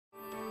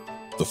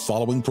The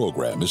following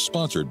program is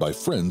sponsored by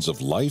Friends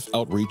of Life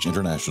Outreach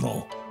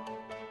International.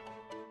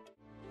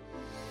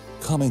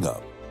 Coming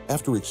up,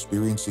 after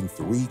experiencing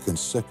 3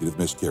 consecutive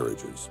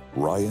miscarriages,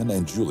 Ryan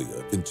and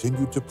Julia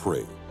continued to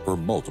pray for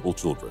multiple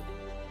children.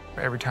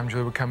 Every time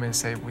Julia would come in and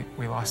say,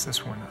 we lost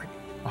this one, like,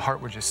 my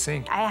heart would just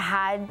sink. I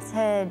had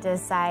to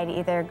decide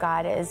either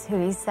God is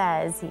who he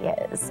says he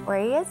is or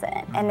he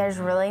isn't, and there's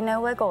really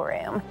no wiggle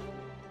room.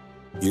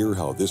 Hear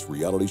how this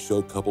reality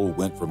show couple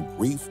went from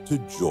grief to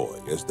joy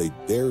as they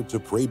dared to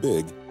pray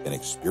big and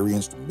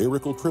experienced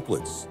miracle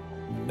triplets.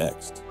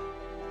 Next.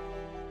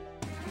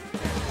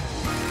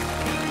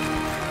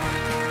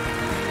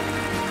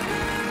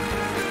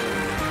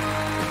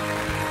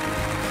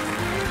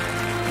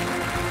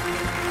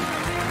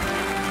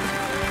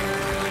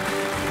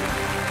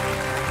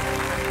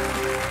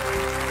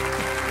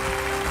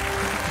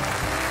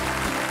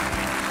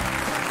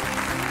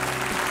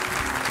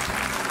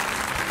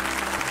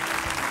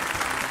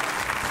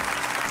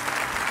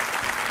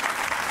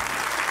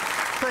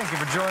 Thank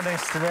you for joining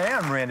us today.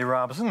 I'm Randy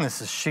Robison.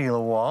 This is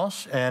Sheila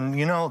Walsh. And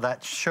you know,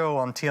 that show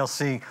on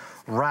TLC,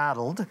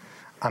 Rattled,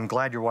 I'm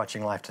glad you're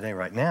watching live today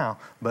right now,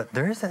 but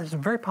there's a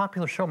very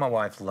popular show. My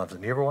wife loves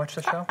it. You ever watch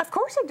the show? Of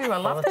course I do. I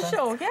love the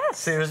show, yes.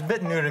 See, it was a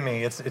bit new to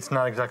me. It's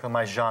not exactly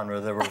my genre.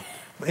 There were,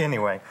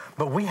 anyway,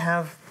 but we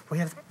have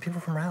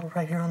people from Rattled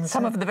right here on the set.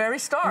 Some of the very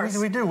stars.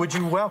 We do. Would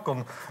you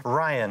welcome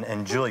Ryan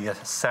and Julia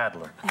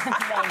Sadler?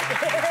 Welcome.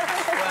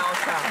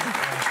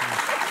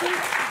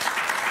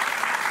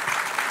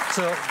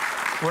 So,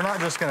 we're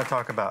not just going to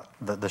talk about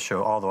the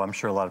show, although I'm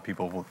sure a lot of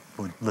people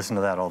would listen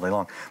to that all day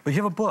long. But you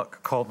have a book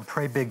called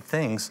Pray Big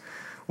Things,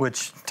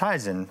 which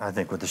ties in, I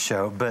think, with the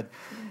show. But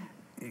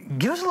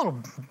give us a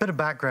little bit of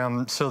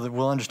background so that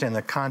we'll understand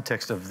the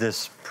context of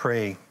this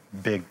Pray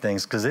Big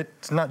Things, because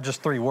it's not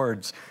just 3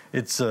 words.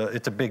 It's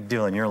a big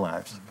deal in your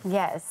lives.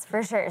 Yes,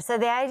 for sure. So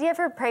the idea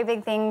for Pray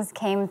Big Things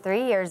came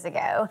 3 years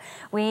ago.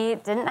 We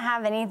didn't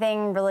have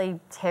anything really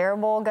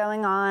terrible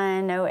going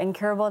on, no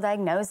incurable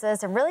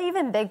diagnosis, or really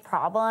even big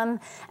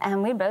problem.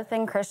 And we'd both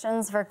been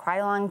Christians for quite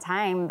a long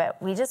time,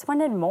 but we just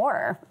wanted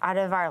more out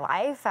of our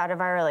life, out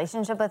of our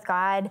relationship with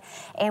God.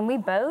 And we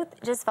both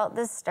just felt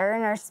this stir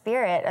in our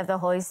spirit of the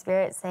Holy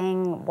Spirit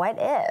saying, what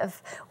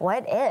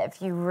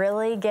if you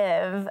really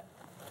give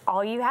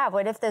all you have?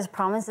 What if those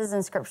promises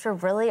in Scripture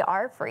really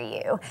are for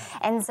you?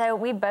 And so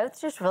we both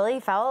just really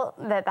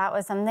felt that that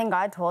was something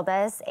God told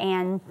us,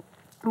 and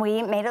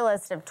we made a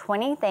list of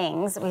 20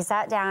 things. We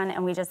sat down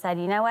and we just said,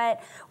 you know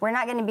what? We're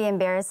not going to be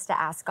embarrassed to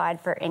ask God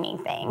for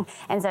anything.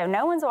 And so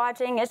no one's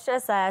watching. It's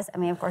just us. I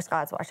mean, of course,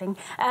 God's watching.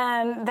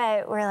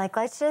 But we're like,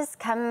 let's just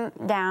come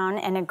down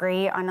and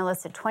agree on a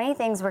list of 20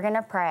 things we're going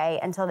to pray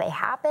until they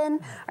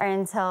happen or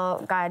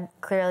until God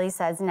clearly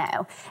says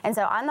no. And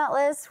so on that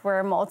list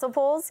were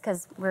multiples,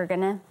 because we're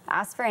going to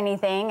ask for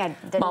anything. I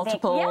didn't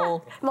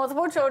multiple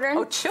multiple children.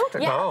 Oh,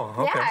 children. Yeah. Oh,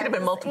 okay. Could have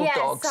been multiple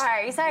dogs.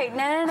 Sorry.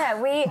 No.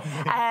 We,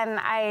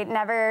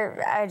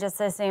 I just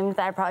assumed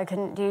that I probably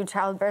couldn't do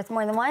childbirth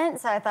more than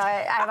once. So I thought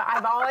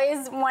I've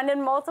always wanted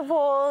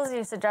multiples.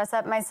 Used to dress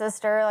up my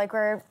sister like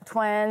we're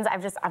twins.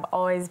 I've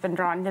always been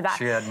drawn to that.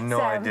 She had no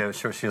idea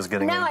what she was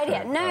getting into. No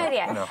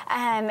idea. No.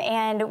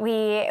 And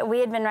we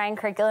had been writing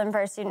curriculum for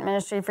our student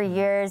ministry for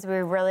years. We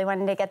really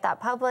wanted to get that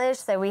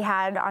published. So we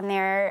had on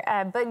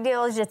there book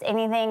deals, just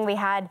anything. We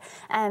had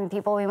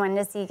people we wanted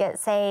to see get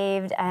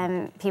saved,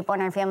 people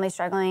in our family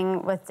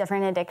struggling with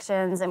different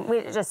addictions. And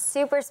we just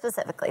super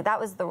specifically,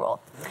 that was the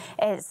rule.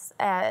 It's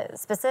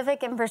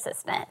specific and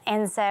persistent.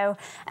 And so,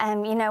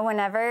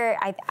 whenever,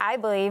 I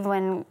believe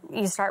when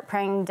you start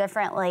praying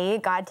differently,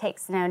 God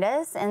takes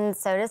notice, and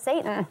so does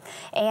Satan.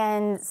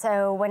 And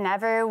so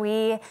whenever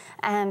we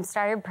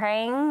started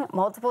praying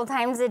multiple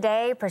times a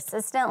day,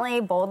 persistently,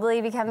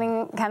 boldly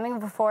coming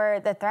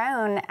before the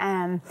throne,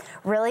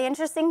 really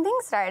interesting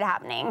things started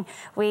happening.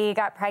 We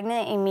got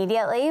pregnant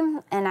immediately,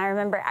 and I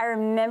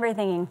remember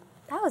thinking,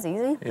 that was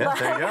easy. Yeah,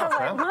 there you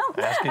go.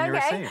 Ask and you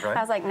receive, right? I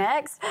was like,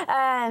 next.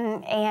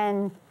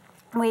 And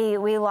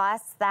we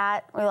lost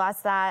that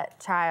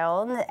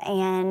child,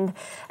 and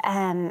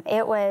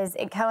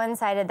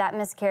that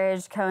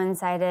miscarriage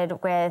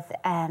coincided with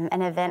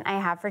an event I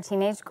have for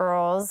teenage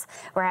girls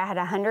where I had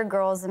 100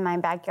 girls in my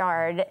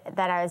backyard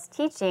that I was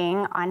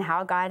teaching on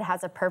how God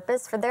has a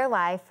purpose for their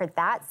life for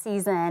that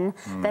season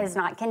that is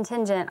not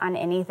contingent on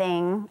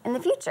anything in the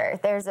future.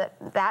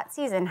 That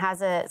season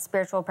has a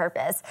spiritual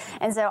purpose.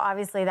 And so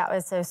obviously that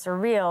was so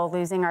surreal,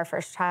 losing our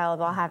first child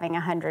while having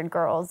 100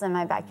 girls in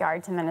my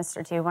backyard to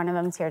minister to. One of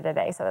them's here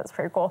today, so that's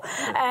pretty cool.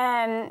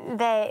 Then,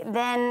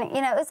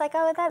 it was like,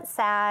 oh, that's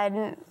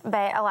sad.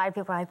 But a lot of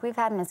people are like, we've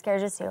had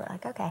miscarriages too. We're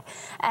like, okay.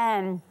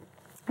 And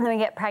then we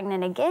get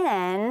pregnant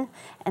again,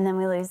 and then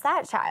we lose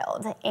that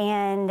child.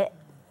 And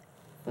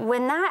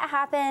when that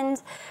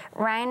happened,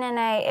 Ryan and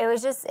I, it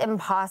was just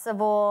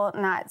impossible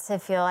not to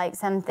feel like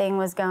something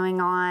was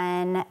going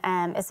on,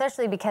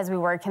 especially because we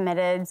were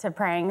committed to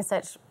praying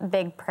such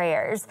big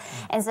prayers.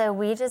 And so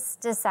we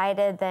just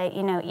decided that,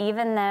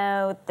 even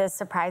though this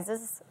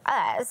surprises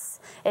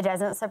us, it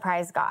doesn't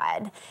surprise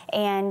God.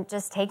 And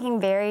just taking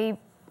very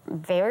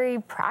very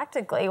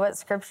practically what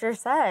Scripture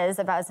says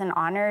about it's an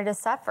honor to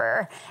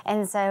suffer.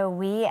 And so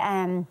we,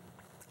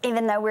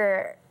 even though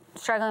we're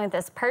struggling with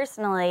this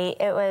personally,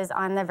 it was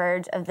on the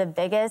verge of the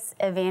biggest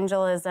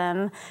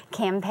evangelism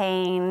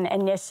campaign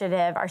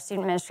initiative our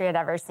student ministry had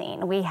ever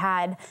seen. We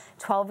had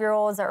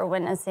 12-year-olds that were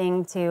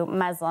witnessing to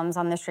Muslims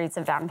on the streets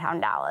of downtown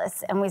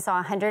Dallas, and we saw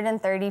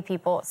 130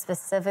 people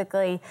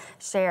specifically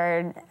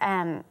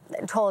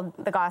told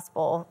the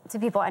gospel to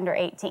people under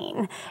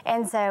 18.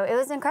 And so it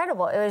was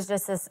incredible. It was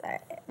just this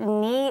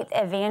neat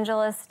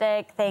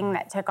evangelistic thing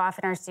that took off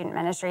in our student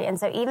ministry. And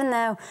so even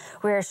though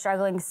we were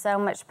struggling so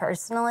much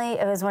personally,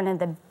 it was one of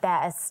the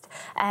best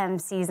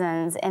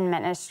seasons in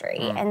ministry.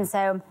 And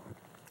so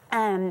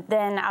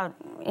then I'll,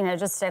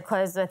 just to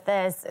close with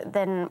this,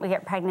 then we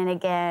get pregnant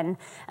again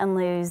and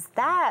lose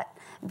that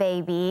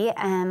baby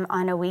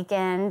on a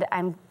weekend.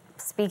 I'm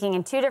speaking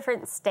in 2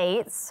 different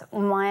states,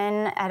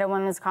 one at a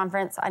women's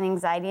conference on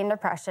anxiety and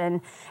depression,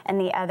 and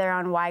the other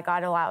on why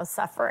God allows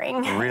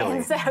suffering. Really?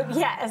 And so,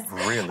 yes.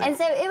 Really? And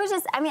so it was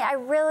just, I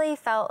really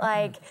felt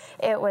like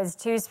it was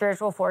 2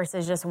 spiritual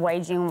forces just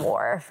waging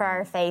war for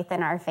our faith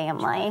and our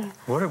family.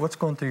 What's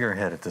going through your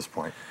head at this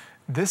point?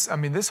 This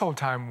whole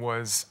time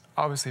was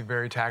obviously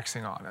very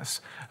taxing on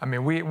us.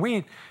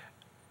 We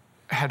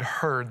had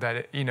heard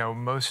that,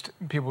 most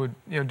people,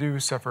 do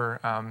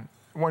suffer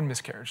one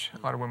miscarriage. A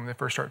lot of women, they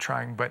first start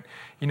trying, but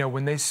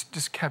when they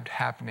just kept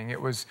happening,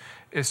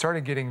 it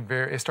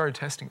started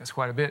testing us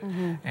quite a bit.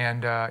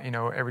 And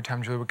every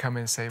time Julie would come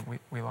in and say,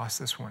 we lost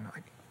this one,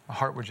 like my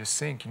heart would just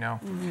sink,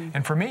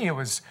 And for me, it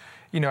was,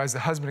 as the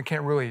husband, I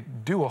can't really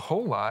do a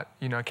whole lot,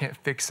 I can't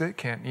fix it,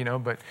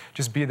 but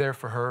just be there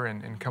for her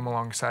and come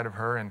alongside of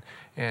her. And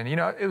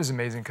it was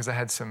amazing because I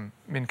had some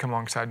men come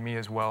alongside me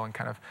as well and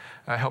kind of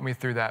help me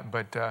through that.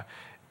 But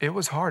it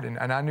was hard,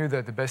 and I knew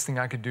that the best thing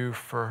I could do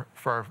for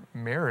our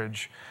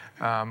marriage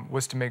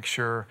was to make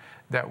sure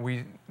that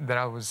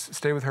I was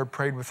stay with her,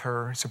 prayed with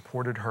her,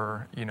 supported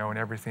her, in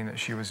everything that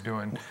she was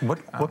doing.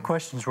 What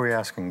questions were you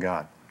asking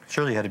God?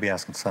 Surely you had to be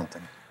asking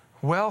something.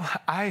 Well,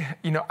 I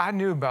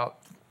knew about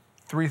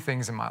 3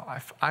 things in my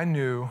life. I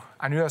knew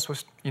I was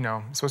supposed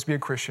to be a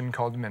Christian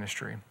called to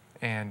ministry.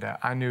 And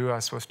I knew I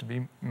was supposed to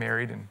be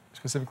married, and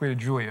specifically to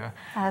Julia.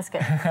 Oh, that's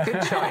good.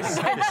 Good choice.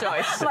 Good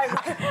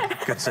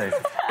choice. Good save.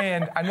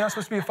 And I knew I was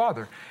supposed to be a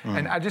father.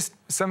 And I just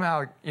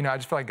somehow, I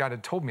just felt like God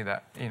had told me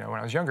that, when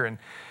I was younger.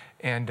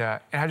 And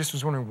I just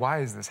was wondering, why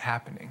is this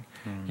happening?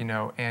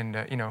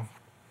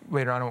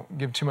 Later on, I won't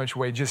give too much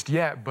away just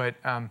yet, but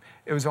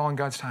it was all in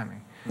God's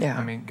timing.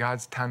 Yeah.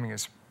 God's timing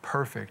is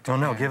perfect. Oh,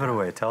 no, give it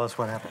away. Tell us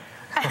what happened.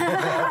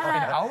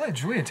 I'll let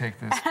Julia take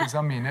this, because,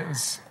 it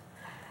was...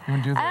 You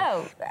want to do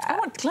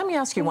that? Let me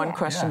ask you one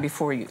question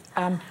before you.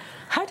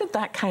 How did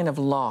that kind of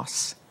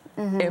loss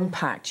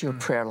impact your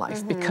prayer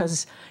life?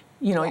 Because,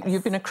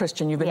 you've been a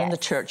Christian, you've been in the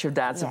church, your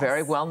dad's a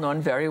very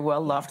well-known, very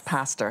well-loved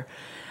pastor,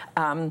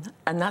 and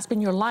that's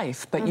been your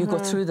life, but you go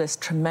through this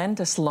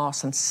tremendous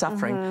loss and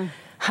suffering.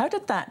 How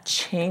did that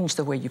change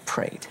the way you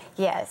prayed?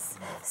 Yes.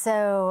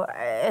 So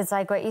it's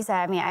like what you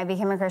said. I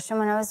became a Christian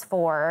when I was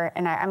 4,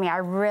 and I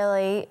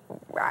really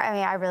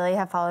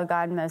have followed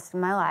God most of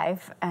my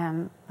life,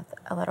 with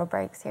a little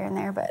breaks here and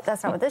there, but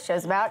that's not what this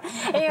show's about.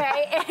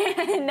 Anyway,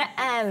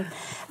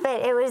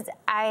 but it was,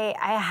 I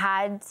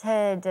had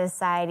to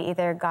decide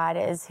either God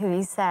is who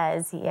he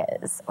says he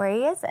is or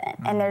he isn't,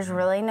 and there's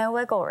really no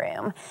wiggle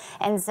room.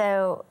 And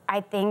so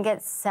I think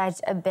it's such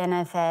a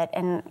benefit,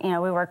 and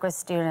we work with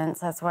students,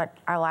 that's what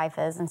our life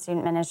is in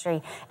student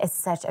ministry. It's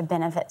such a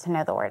benefit to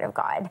know the Word of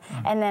God.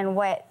 And then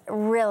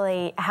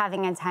really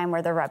having a time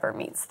where the rubber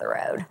meets the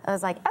road. I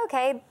was like,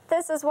 okay,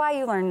 this is why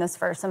you learn this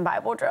verse in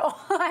Bible drill.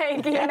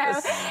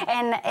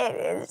 And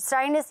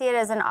starting to see it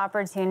as an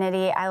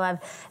opportunity.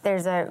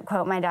 There's a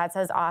quote my dad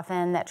says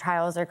often, that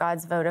trials are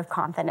God's vote of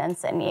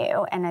confidence in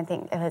you. And I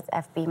think it was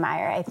F.B.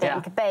 Meyer, I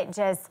think. Yeah. But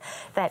just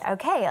that,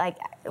 okay,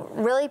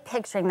 really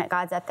picturing that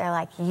God's up there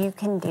like, you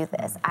can do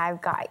this,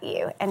 I've got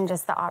you. And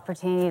just the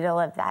opportunity to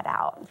live that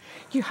out.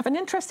 You have an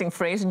interesting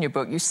phrase in your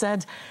book. You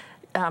said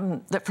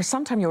that for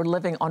some time you were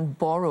living on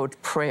borrowed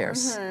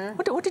prayers.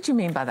 What did you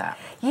mean by that?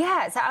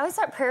 Yeah, so I always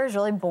thought prayer was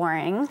really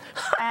boring.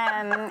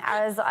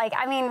 I was like,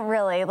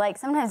 really,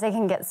 sometimes they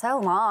can get so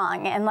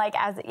long. And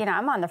as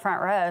I'm on the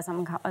front row,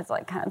 so I was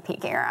kind of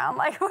peeking around,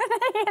 but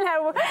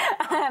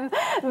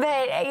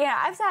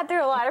I've sat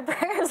through a lot of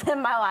prayers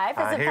in my life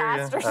as a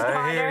pastor's daughter.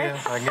 I hear you.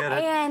 I get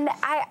it.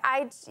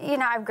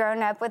 And I've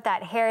grown up with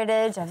that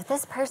heritage of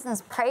this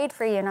person's prayed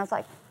for you, and I was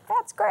like,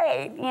 that's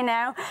great,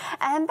 but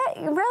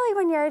really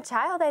when you're a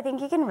child, I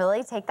think you can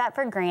really take that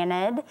for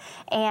granted.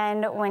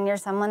 And when you're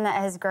someone that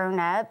has grown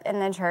up in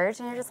the church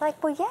and you're just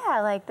like, well,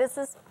 yeah, this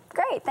is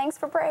great, thanks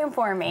for praying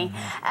for me.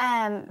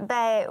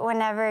 But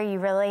whenever you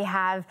really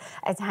have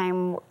a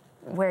time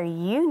where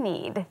you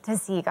need to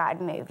see God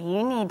move,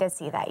 you need to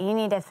see that, you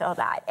need to feel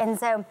that. And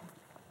so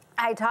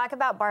I talk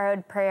about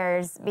borrowed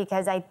prayers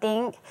because I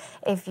think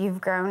if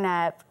you've grown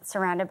up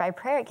surrounded by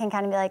prayer, it can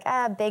kind of be like,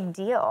 big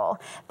deal.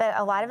 But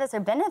a lot of us are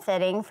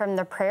benefiting from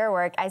the prayer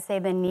work, I say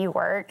the knee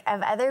work,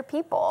 of other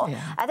people.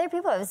 Yeah. Other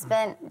people have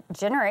spent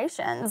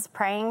generations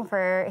praying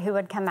for who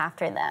would come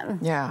after them.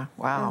 Yeah,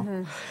 wow.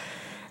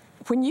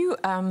 When you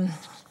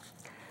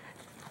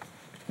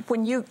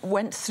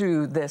went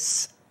through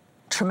this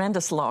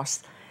tremendous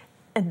loss,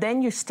 and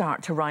then you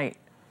start to write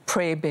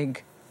Pray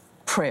Big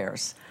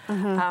prayers,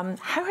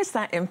 how has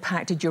that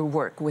impacted your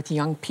work with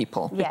young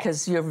people? Yes.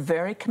 Because you're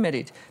very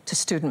committed to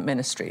student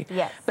ministry.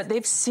 Yes. But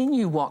they've seen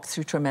you walk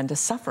through tremendous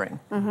suffering.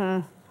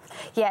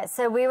 Yeah,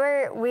 so we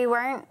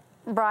weren't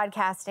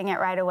broadcasting it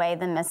right away,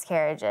 the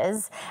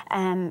miscarriages.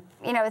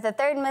 You know, with the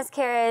third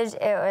miscarriage,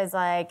 it was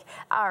like,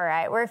 all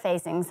right, we're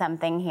facing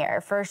something here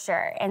for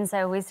sure. And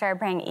so we started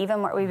praying even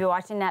more. We'd be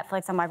watching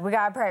Netflix. I'm like, we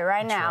gotta pray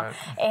right now.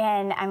 Right.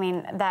 And I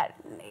mean,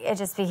 it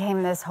just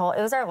became this whole,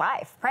 it was our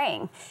life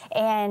praying.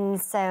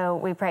 And so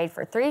we prayed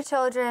for 3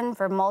 children,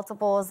 for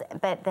multiples,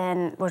 but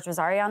then, which was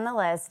already on the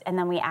list, and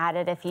then we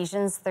added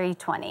Ephesians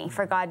 3:20,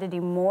 for God to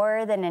do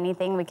more than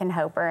anything we can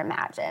hope or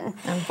imagine.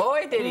 And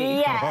boy, did he.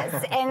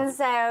 Yes, and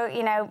so,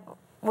 you know,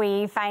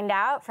 we find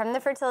out from the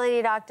fertility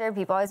doctor,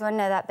 people always want to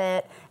know that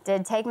bit,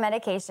 did take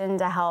medication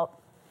to help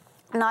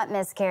not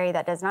miscarry.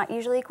 That does not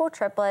usually equal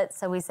triplets,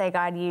 so we say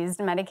God used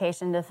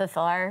medication to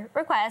fulfill our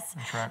requests.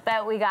 That's right.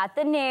 But we got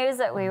the news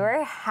that we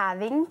were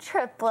having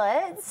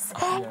triplets,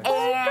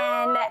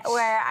 and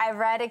where I've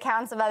read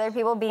accounts of other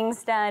people being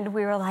stunned,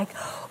 we were like,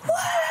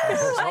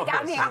 whoa! Like,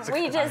 I mean,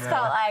 we just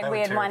felt like we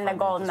had won the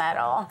gold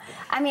medal.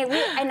 I mean,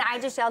 and I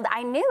just yelled,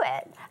 I knew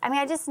it. I mean,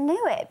 I just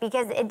knew it,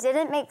 because it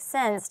didn't make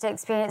sense to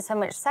experience so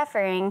much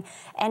suffering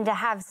and to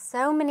have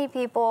so many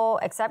people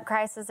accept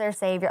Christ as their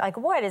Savior. Like,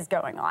 what is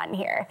going on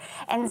here?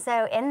 And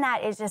so in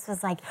that, it just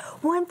was like,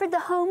 one for the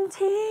home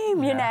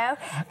team, you know?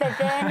 But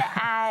then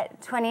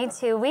at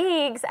 22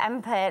 weeks,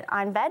 I'm put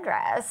on bed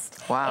rest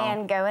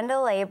and go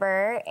into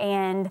labor,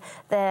 and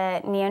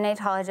the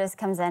neonatologist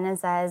comes in and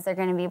says they're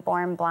going to be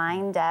born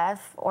blind,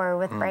 deaf, or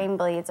with brain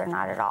bleeds, or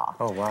not at all.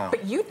 Oh, wow.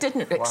 But you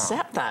didn't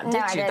accept that, did No,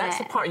 you? I didn't. That's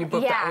the part of your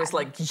book that I was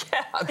like,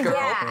 yeah, girl.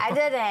 Yeah, I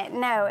didn't.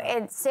 No,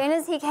 as soon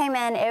as he came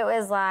in, it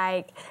was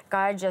like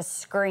God just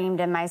screamed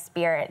in my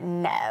spirit,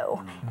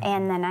 no.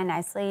 And then I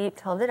nicely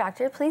told the doctor,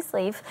 please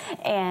leave.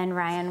 And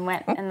Ryan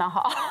went in the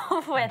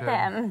hall with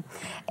him.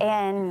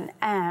 And,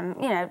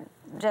 you know,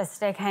 just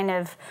to kind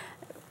of...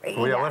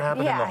 What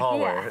happened in the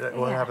hallway?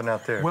 What happened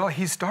out there? Well,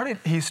 he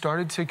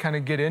started to kind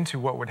of get into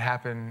what would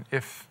happen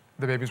if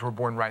the babies were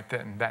born right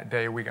then. That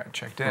day we got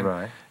checked in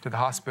to the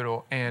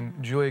hospital, and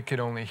Julia could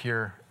only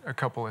hear a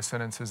couple of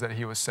sentences that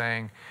he was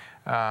saying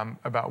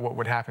about what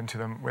would happen to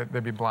them.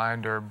 They'd be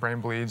blind, or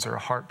brain bleeds, or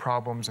heart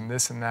problems, and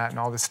this and that, and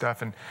all this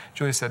stuff. And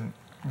Julia said,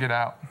 "Get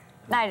out."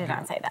 No, I did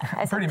not say that.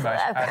 I said, pretty much.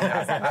 Okay.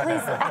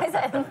 I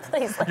said,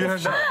 please. You know,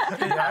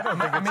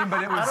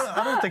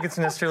 I don't think it's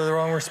necessarily the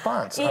wrong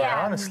response,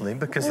 honestly,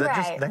 because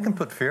that can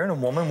put fear in a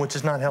woman, which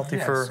is not healthy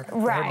for her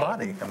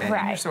body. I mean,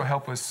 you're so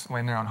helpless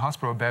laying there on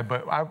hospital bed.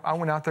 But I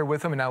went out there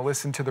with him, and I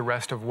listened to the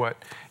rest of what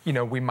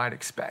we might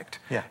expect.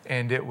 Yeah.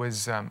 And it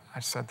was I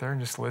sat there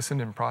and just listened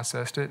and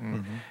processed it,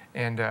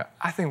 and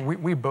I think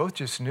we both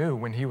just knew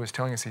when he was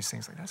telling us these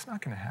things, like, that's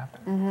not going to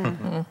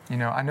happen. You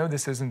know, I know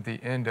this isn't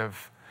the end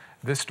of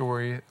this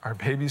story, our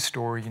baby's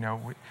story. You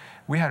know,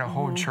 we had a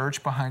whole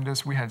church behind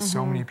us. We had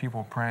so many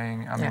people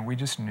praying. I mean, we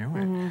just knew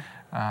it.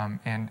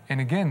 And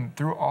again,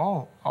 through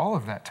all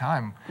of that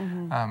time,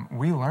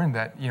 we learned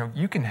that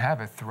you can have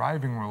a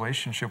thriving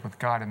relationship with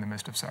God in the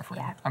midst of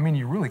suffering. I mean,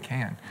 you really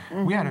can.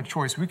 We had a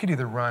choice. We could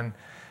either run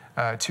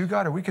to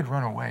God, or we could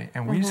run away.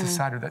 And we just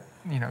decided that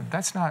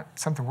that's not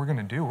something we're going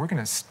to do. We're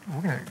going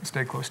to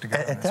stay close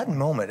together. At that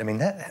moment, I mean,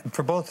 that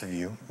for both of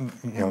you,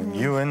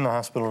 you in the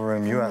hospital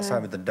room, you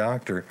outside with the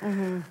doctor,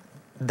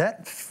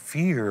 that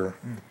fear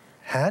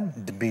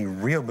had to be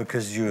real,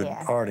 because you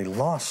had already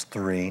lost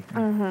 3,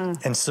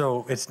 and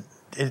so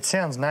it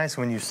sounds nice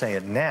when you say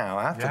it now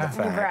after the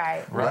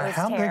fact. Right.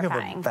 How big of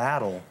a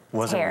battle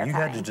was it where you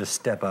had to just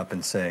step up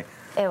and say?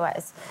 It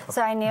was.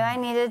 So I knew I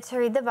needed to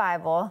read the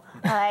Bible,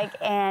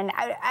 and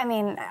I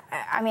mean,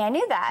 I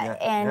knew that,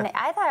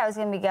 I thought I was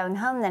going to be going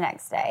home the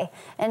next day.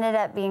 Ended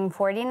up being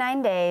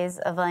 49 days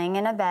of laying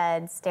in a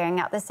bed,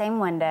 staring out the same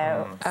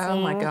window. Oh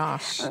my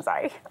gosh! I'm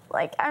sorry.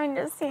 I'm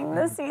just seeing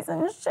the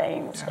seasons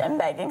change and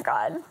begging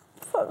God,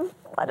 so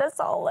let us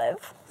all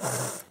live.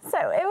 So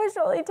it was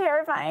really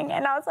terrifying,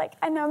 and I was like,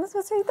 I know I'm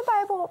supposed to read the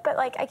Bible, but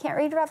I can't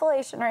read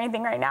Revelation or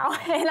anything right now.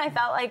 And I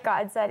felt like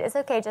God said, it's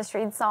okay, just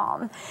read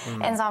Psalm.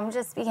 And Psalm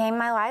just became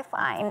my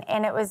lifeline,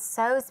 and it was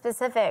so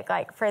specific,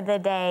 for the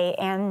day.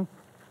 And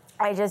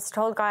I just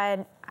told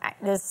God,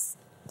 this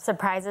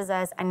surprises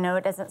us. I know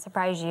it doesn't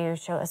surprise you.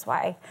 Show us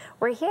why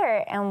we're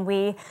here. And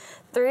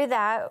through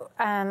that,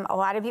 a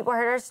lot of people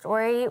heard our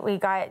story. We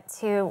got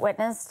to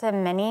witness to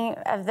many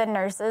of the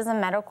nurses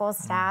and medical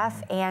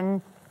staff,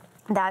 and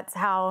that's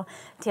how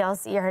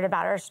TLC heard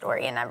about our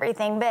story and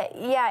everything. But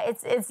yeah,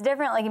 it's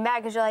different looking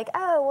back because you're like,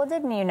 oh, well,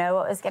 didn't you know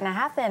what was going to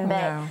happen?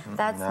 But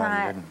that's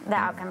not the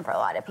outcome for a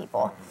lot of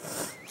people.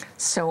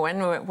 So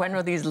when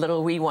were these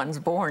little wee ones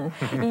born?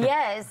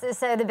 Yes.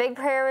 So the big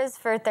prayer was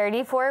for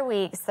 34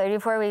 weeks.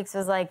 34 weeks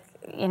was like,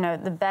 you know,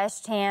 the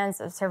best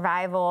chance of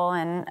survival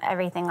and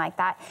everything like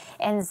that.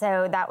 And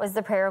so that was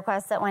the prayer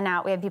request that went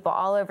out. We had people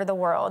all over the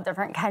world,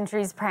 different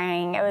countries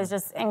praying. It was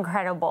just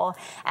incredible.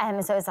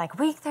 So it's like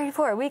week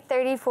 34, week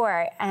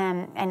 34.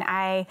 And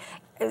I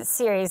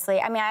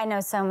seriously, I mean, I know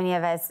so many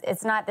of us,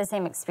 it's not the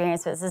same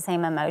experience, but it's the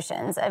same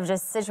emotions of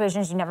just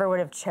situations you never would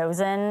have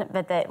chosen,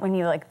 but that when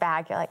you look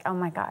back, you're like, oh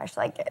my gosh,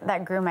 like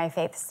that grew my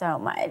faith so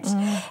much.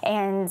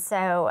 And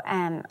so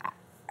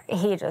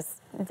he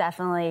just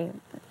definitely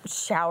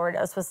showered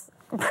us with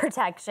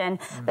protection.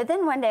 But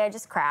then one day I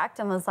just cracked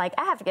and was like,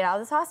 I have to get out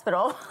of this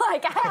hospital.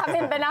 Like, I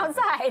haven't been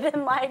outside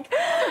in like,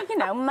 you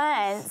know,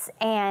 months.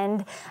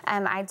 And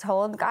I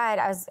told God,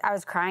 I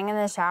was crying in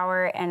the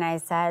shower, and I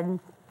said,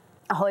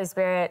 Holy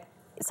Spirit,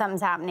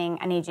 something's happening.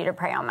 I need you to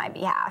pray on my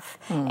behalf.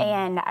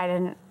 And I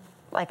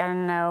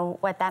didn't know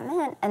what that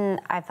meant.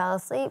 And I fell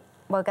asleep.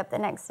 Woke up the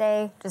next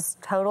day, just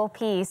total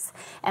peace.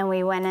 And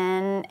we went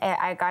in,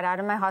 I got out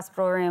of my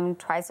hospital room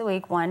twice a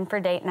week, one for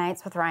date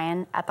nights with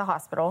Ryan at the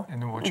hospital. In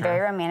the wheelchair. Very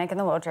romantic in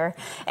the wheelchair.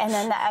 And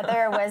then the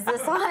other was the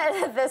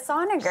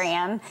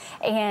sonogram.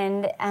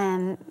 And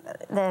I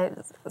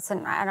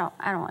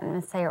don't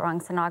want to say it wrong,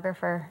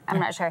 sonographer, I'm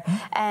not sure,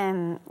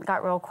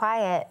 got real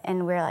quiet,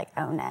 and we were like,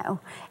 oh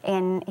no.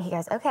 And he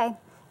goes, okay,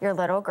 your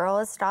little girl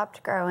has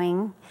stopped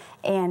growing.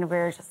 And we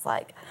were just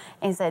like,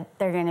 and he said,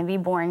 they're going to be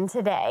born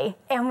today.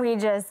 And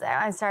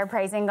I started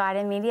praising God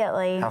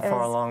immediately. How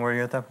far along were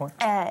you at that point?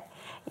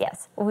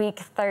 Yes, week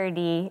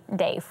 30,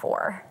 day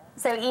 4.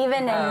 So even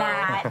in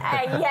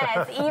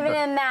that, even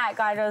in that,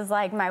 God was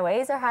like, my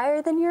ways are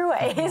higher than your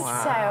ways.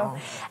 Wow.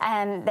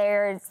 So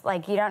there's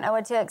like, you don't know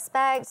what to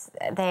expect.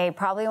 They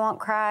probably won't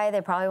cry. They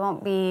probably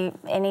won't be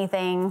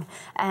anything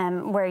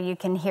where you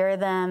can hear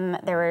them.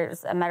 There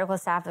was a medical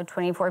staff of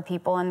 24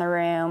 people in the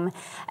room,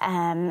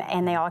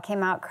 and they all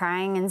came out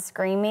crying and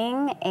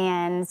screaming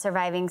and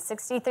surviving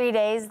 63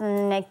 days in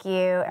the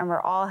NICU, and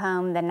we're all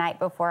home the night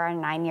before our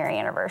 9-year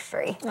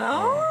anniversary.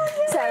 Oh,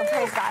 So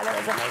praise God, that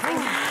was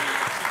amazing.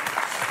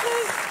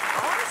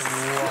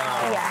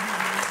 Wow. Yeah.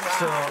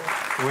 So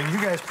when you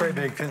guys pray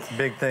big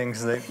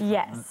things,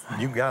 Yes.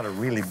 you got a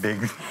really big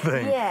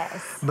thing.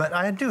 Yes. But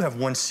I do have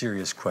one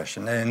serious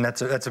question, and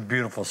that's a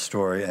beautiful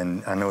story,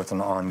 and I know it's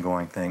an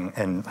ongoing thing.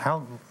 And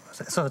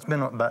so it's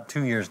been about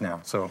 2 years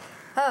now. So.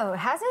 Oh,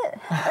 has it?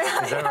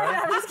 Is that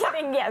right? I'm just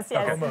kidding. Yes.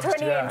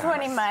 Okay.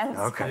 20 months.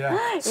 Okay.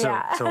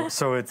 Yeah.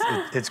 So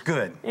it's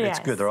good. Yes.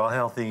 It's good. They're all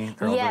healthy.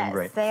 They're all doing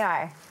great. Yes, they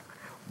are.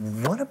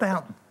 What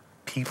about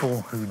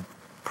people who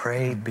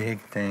pray big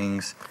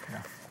things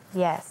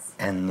Yes.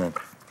 and the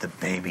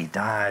baby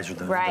dies, or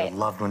the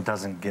loved one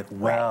doesn't get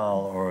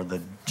well, or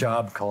the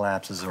job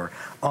collapses, or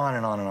on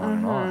and on and on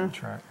and on?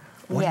 That's right.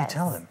 What do you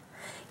tell them?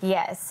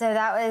 Yes. So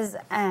that was,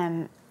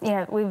 you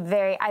know,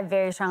 I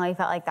very strongly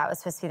felt like that was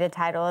supposed to be the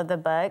title of the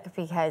book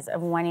because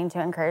of wanting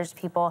to encourage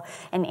people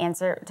in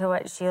answer to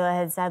what Sheila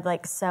had said.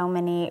 Like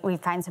we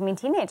find so many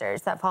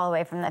teenagers that fall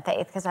away from the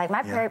faith because like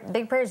my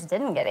big prayers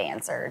didn't get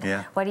answered.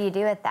 Yeah. What do you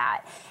do with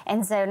that?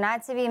 And so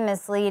not to be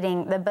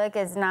misleading, the book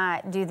is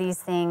not do these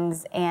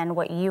things and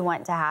what you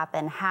want to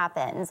happen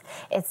happens.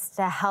 It's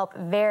to help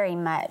very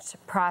much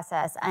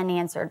process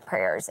unanswered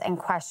prayers and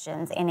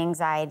questions and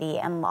anxiety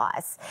and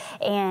loss.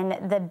 And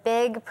the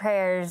big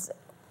prayers,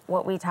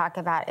 what we talk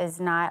about is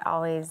not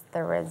always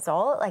the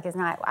result. Like, it's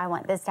not, I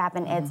want this to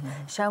happen. It's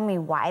show me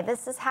why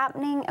this is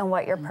happening and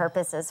what your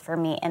purpose is for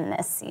me in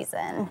this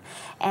season.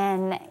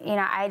 And, you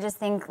know, I just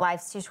think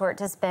life's too short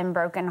to spend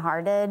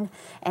brokenhearted.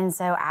 And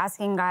so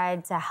asking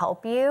God to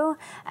help you,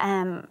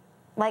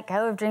 let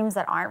go of dreams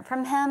that aren't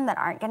from Him, that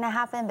aren't going to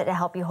happen, but to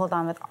help you hold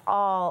on with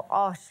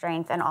all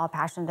strength and all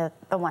passion to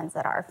the ones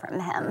that are from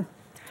Him.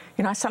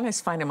 You know, I sometimes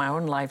find in my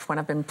own life when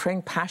I've been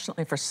praying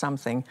passionately for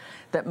something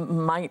that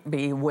might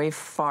be way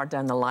far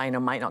down the line or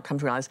might not come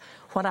to realize,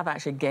 what I've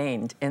actually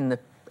gained in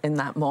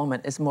that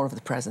moment is more of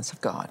the presence of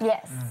God.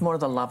 Yes. More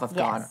of the love of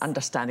God, Yes.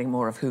 understanding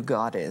more of who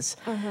God is.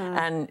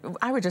 And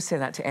I would just say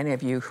that to any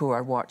of you who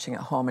are watching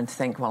at home and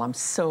think, well, I'm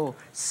so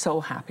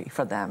happy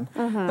for them.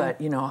 But,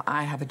 you know,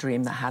 I have a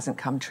dream that hasn't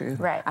come true.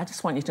 Right. I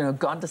just want you to know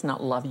God does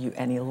not love you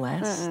any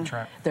less. That's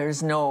right.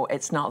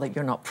 It's not that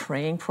you're not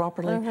praying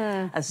properly.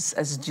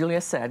 As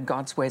Julia said,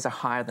 God's ways are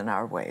higher than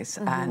our ways.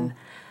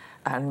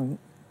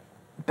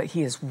 But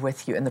He is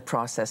with you in the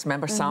process.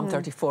 Remember Psalm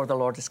 34, the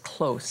Lord is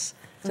close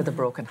to the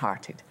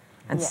brokenhearted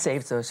and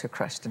saves those who are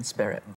crushed in spirit.